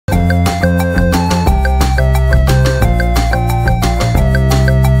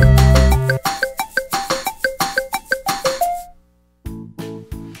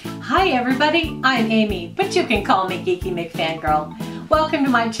I'm Amy, but you can call me Geeky McFangirl. Welcome to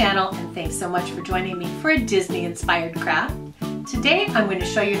my channel and thanks so much for joining me for a Disney-inspired craft. Today I'm going to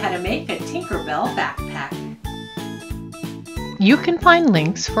show you how to make a Tinkerbell backpack. You can find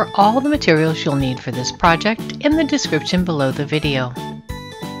links for all the materials you'll need for this project in the description below the video.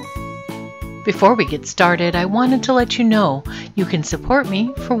 Before we get started, I wanted to let you know you can support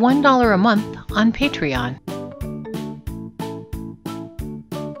me for $1 a month on Patreon.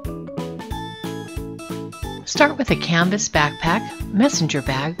 Start with a canvas backpack, messenger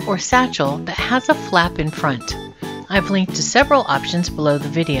bag, or satchel that has a flap in front. I've linked to several options below the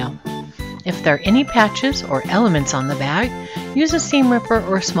video. If there are any patches or elements on the bag, use a seam ripper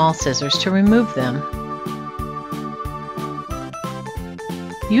or small scissors to remove them.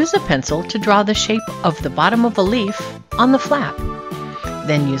 Use a pencil to draw the shape of the bottom of a leaf on the flap.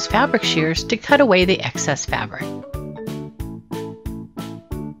 Then use fabric shears to cut away the excess fabric.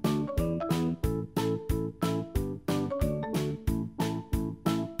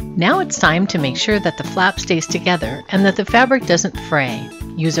 Now it's time to make sure that the flap stays together and that the fabric doesn't fray.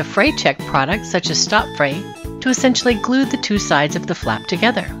 Use a fray check product such as Stop Fray to essentially glue the two sides of the flap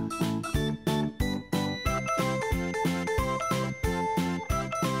together.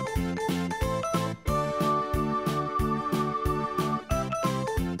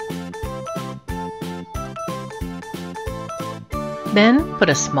 Then put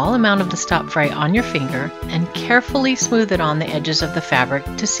a small amount of the Stop Fray on your finger and carefully smooth it on the edges of the fabric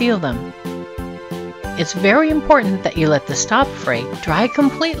to seal them. It's very important that you let the Stop Fray dry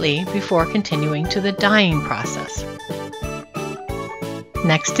completely before continuing to the dyeing process.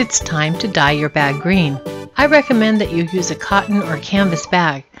 Next, it's time to dye your bag green. I recommend that you use a cotton or canvas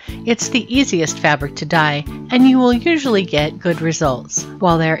bag. It's the easiest fabric to dye, and you will usually get good results.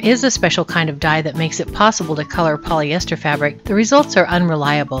 While there is a special kind of dye that makes it possible to color polyester fabric, the results are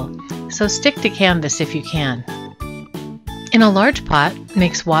unreliable, so stick to canvas if you can. In a large pot,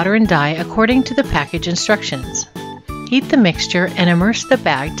 mix water and dye according to the package instructions. Heat the mixture and immerse the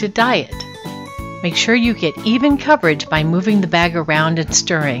bag to dye it. Make sure you get even coverage by moving the bag around and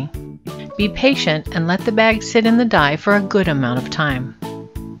stirring. Be patient and let the bag sit in the dye for a good amount of time.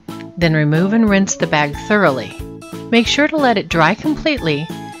 Then remove and rinse the bag thoroughly. Make sure to let it dry completely,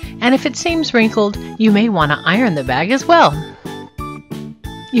 and if it seems wrinkled, you may want to iron the bag as well.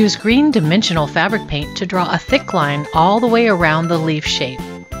 Use green dimensional fabric paint to draw a thick line all the way around the leaf shape.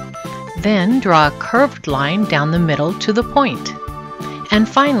 Then draw a curved line down the middle to the point. And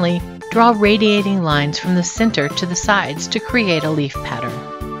finally, draw radiating lines from the center to the sides to create a leaf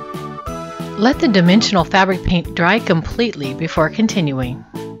pattern. Let the dimensional fabric paint dry completely before continuing.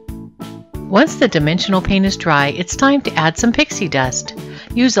 Once the dimensional paint is dry, it's time to add some pixie dust.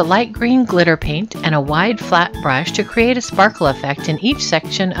 Use a light green glitter paint and a wide flat brush to create a sparkle effect in each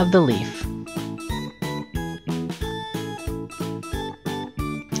section of the leaf.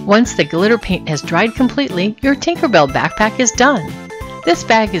 Once the glitter paint has dried completely, your Tinkerbell backpack is done. This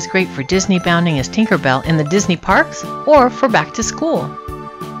bag is great for Disney bounding as Tinkerbell in the Disney parks or for back to school.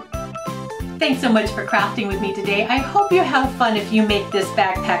 Thanks so much for crafting with me today. I hope you have fun if you make this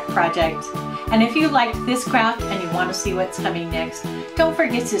backpack project. And if you liked this craft and you want to see what's coming next, don't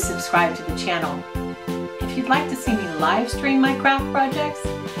forget to subscribe to the channel. If you'd like to see me live stream my craft projects,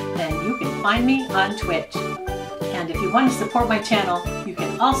 then you can find me on Twitch. And if you want to support my channel, you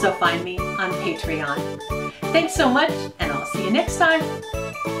can also find me on Patreon. Thanks so much, and I'll see you next time.